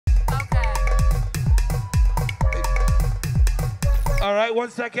All right, 1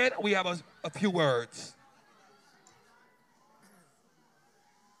 second. We have a few words.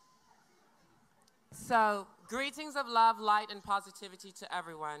 So, greetings of love, light, and positivity to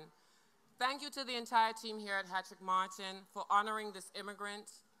everyone. Thank you to the entire team here at Hetrick-Martin for honoring this immigrant,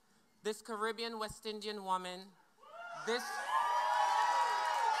 this Caribbean West Indian woman, this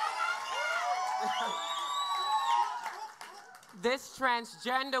this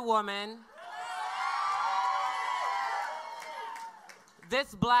transgender woman,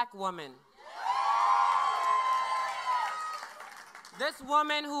 this black woman. This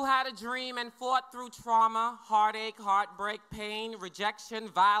woman who had a dream and fought through trauma, heartache, heartbreak, pain, rejection,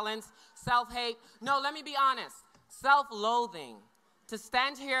 violence, self-hate. No, let me be honest, self-loathing. To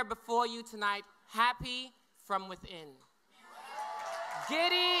stand here before you tonight, happy from within.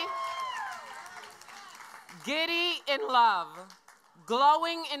 Giddy in love,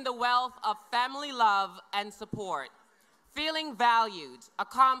 glowing in the wealth of family love and support, feeling valued,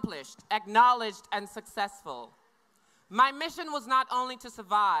 accomplished, acknowledged, and successful. My mission was not only to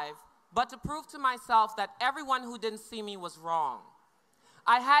survive, but to prove to myself that everyone who didn't see me was wrong.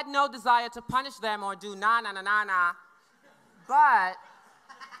 I had no desire to punish them or do na-na-na-na-na, but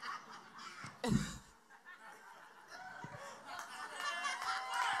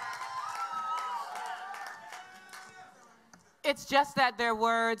it's just that their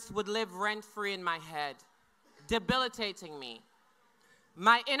words would live rent-free in my head, debilitating me.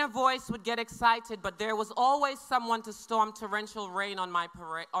 My inner voice would get excited, but there was always someone to storm torrential rain on my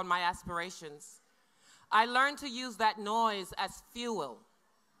aspirations. I learned to use that noise as fuel.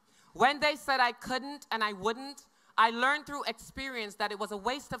 When they said I couldn't and I wouldn't, I learned through experience that it was a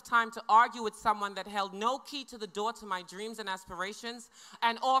waste of time to argue with someone that held no key to the door to my dreams and aspirations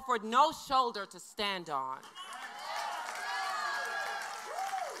and offered no shoulder to stand on.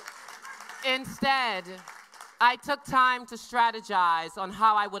 Instead, I took time to strategize on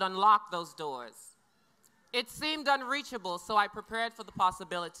how I would unlock those doors. It seemed unreachable, so I prepared for the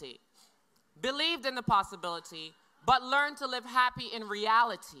possibility, believed in the possibility, but learned to live happy in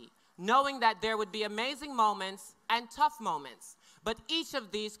reality, knowing that there would be amazing moments and tough moments, but each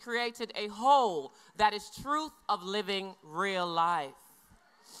of these created a whole that is truth of living real life.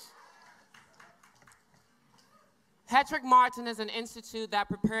 Hetrick-Martin is an institute that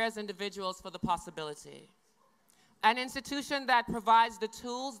prepares individuals for the possibility. An institution that provides the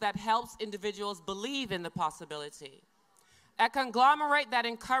tools that helps individuals believe in the possibility. A conglomerate that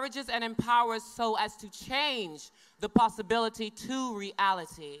encourages and empowers so as to change the possibility to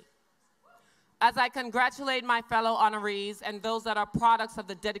reality. As I congratulate my fellow honorees and those that are products of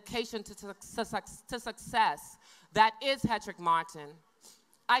the dedication to success that is Hetrick-Martin,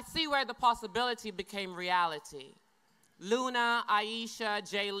 I see where the possibility became reality. Luna, Aisha,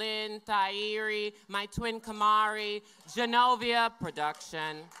 Jaylin, Tairi, my twin Kamari, Genovia,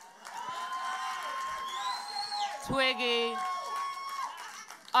 production, Twiggy,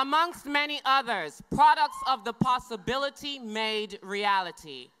 amongst many others, products of the possibility made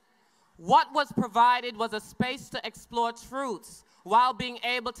reality. What was provided was a space to explore truths while being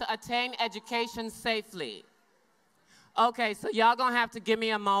able to attain education safely. Okay, so y'all gonna have to give me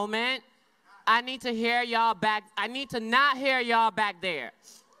a moment. I need to hear y'all back. I need to not hear y'all back there.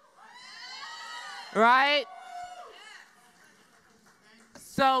 Right?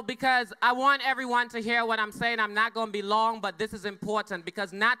 So, because I want everyone to hear what I'm saying, I'm not going to be long, but this is important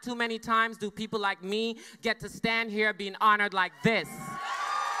because not too many times do people like me get to stand here being honored like this.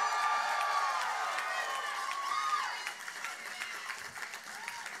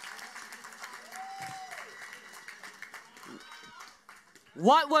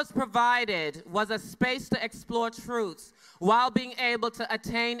 What was provided was a space to explore truths while being able to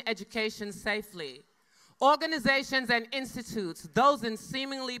attain education safely. Organizations and institutes, those in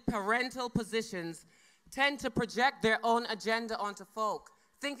seemingly parental positions, tend to project their own agenda onto folk,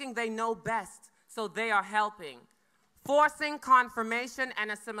 thinking they know best, so they are helping, forcing confirmation and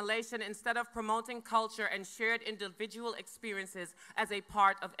assimilation instead of promoting culture and shared individual experiences as a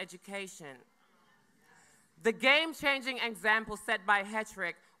part of education. The game-changing example set by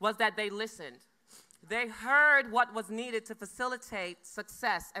Hetrick was that they listened. They heard what was needed to facilitate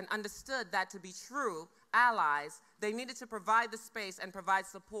success and understood that to be true allies, they needed to provide the space and provide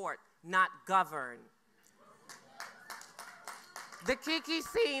support, not govern. The Kiki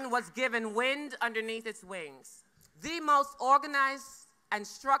scene was given wind underneath its wings. The most organized and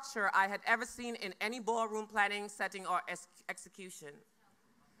structured I had ever seen in any ballroom planning, setting, or execution.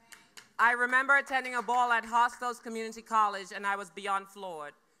 I remember attending a ball at Hostos Community College, and I was beyond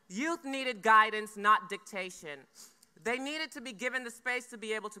floored. Youth needed guidance, not dictation. They needed to be given the space to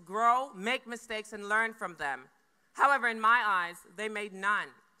be able to grow, make mistakes, and learn from them. However, in my eyes, they made none.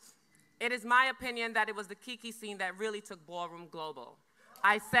 It is my opinion that it was the Kiki scene that really took Ballroom global.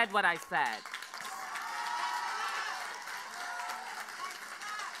 I said what I said.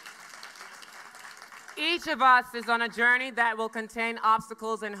 Each of us is on a journey that will contain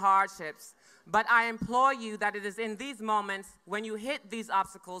obstacles and hardships, but I implore you that it is in these moments when you hit these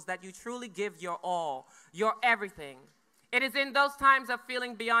obstacles that you truly give your all, your everything. It is in those times of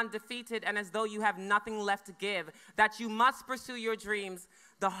feeling beyond defeated and as though you have nothing left to give that you must pursue your dreams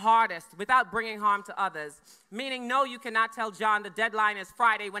the hardest without bringing harm to others. Meaning, no, you cannot tell John the deadline is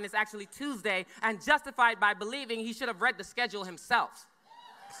Friday when it's actually Tuesday and justify it by believing he should have read the schedule himself.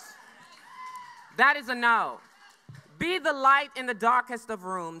 That is a no. Be the light in the darkest of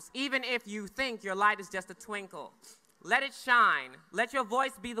rooms, even if you think your light is just a twinkle. Let it shine. Let your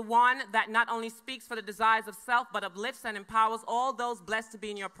voice be the one that not only speaks for the desires of self, but uplifts and empowers all those blessed to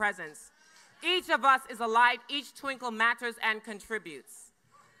be in your presence. Each of us is a light. Each twinkle matters and contributes.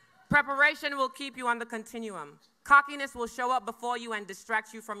 Preparation will keep you on the continuum. Cockiness will show up before you and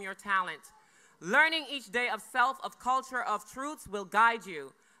distract you from your talent. Learning each day of self, of culture, of truths will guide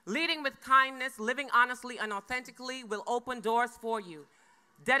you. Leading with kindness, living honestly and authentically will open doors for you.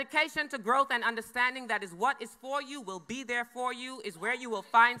 Dedication to growth and understanding that is what is for you, will be there for you, is where you will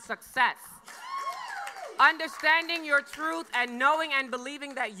find success. Understanding your truth and knowing and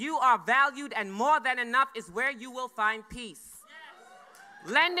believing that you are valued and more than enough is where you will find peace.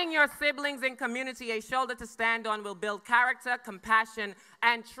 Lending your siblings and community a shoulder to stand on will build character, compassion,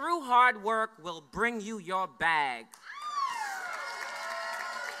 and true hard work will bring you your bag.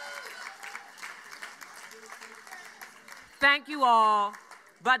 Thank you all,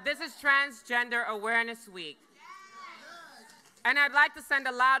 but this is Transgender Awareness Week. And I'd like to send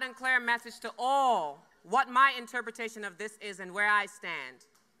a loud and clear message to all what my interpretation of this is and where I stand.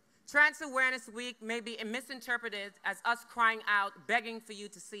 Trans Awareness Week may be misinterpreted as us crying out, begging for you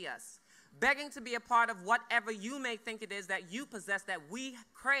to see us, begging to be a part of whatever you may think it is that you possess that we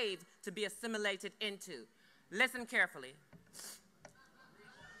crave to be assimilated into. Listen carefully.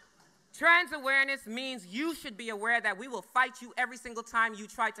 Trans awareness means you should be aware that we will fight you every single time you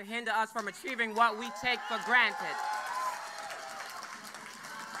try to hinder us from achieving what we take for granted.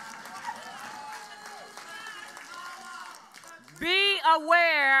 Be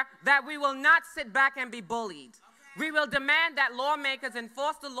aware that we will not sit back and be bullied. We will demand that lawmakers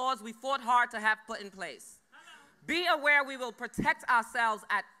enforce the laws we fought hard to have put in place. Be aware we will protect ourselves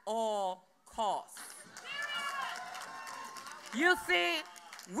at all costs. You see,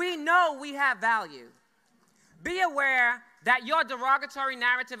 we know we have value. Be aware that your derogatory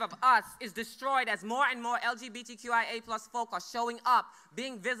narrative of us is destroyed as more and more LGBTQIA+ folk are showing up,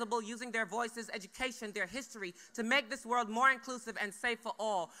 being visible, using their voices, education, their history to make this world more inclusive and safe for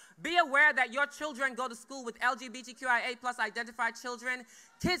all. Be aware that your children go to school with LGBTQIA+ identified children.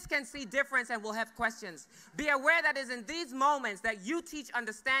 Kids can see difference and will have questions. Be aware that it is in these moments that you teach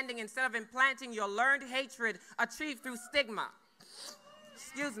understanding instead of implanting your learned hatred achieved through stigma.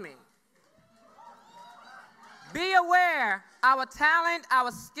 Excuse me. Be aware our talent,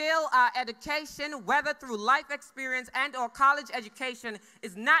 our skill, our education, whether through life experience and or college education,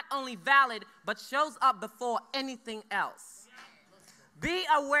 is not only valid, but shows up before anything else. Be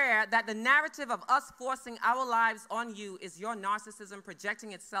aware that the narrative of us forcing our lives on you is your narcissism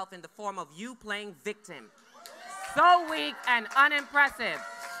projecting itself in the form of you playing victim. So weak and unimpressive.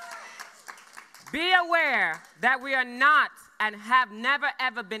 Be aware that we are not and have never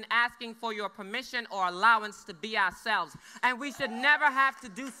ever been asking for your permission or allowance to be ourselves, and we should never have to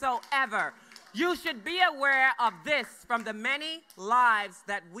do so ever. You should be aware of this from the many lives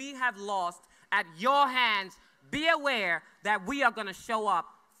that we have lost at your hands. Be aware that we are going to show up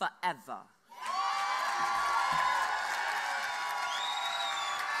forever.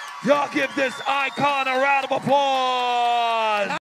 Y'all give this icon a round of applause.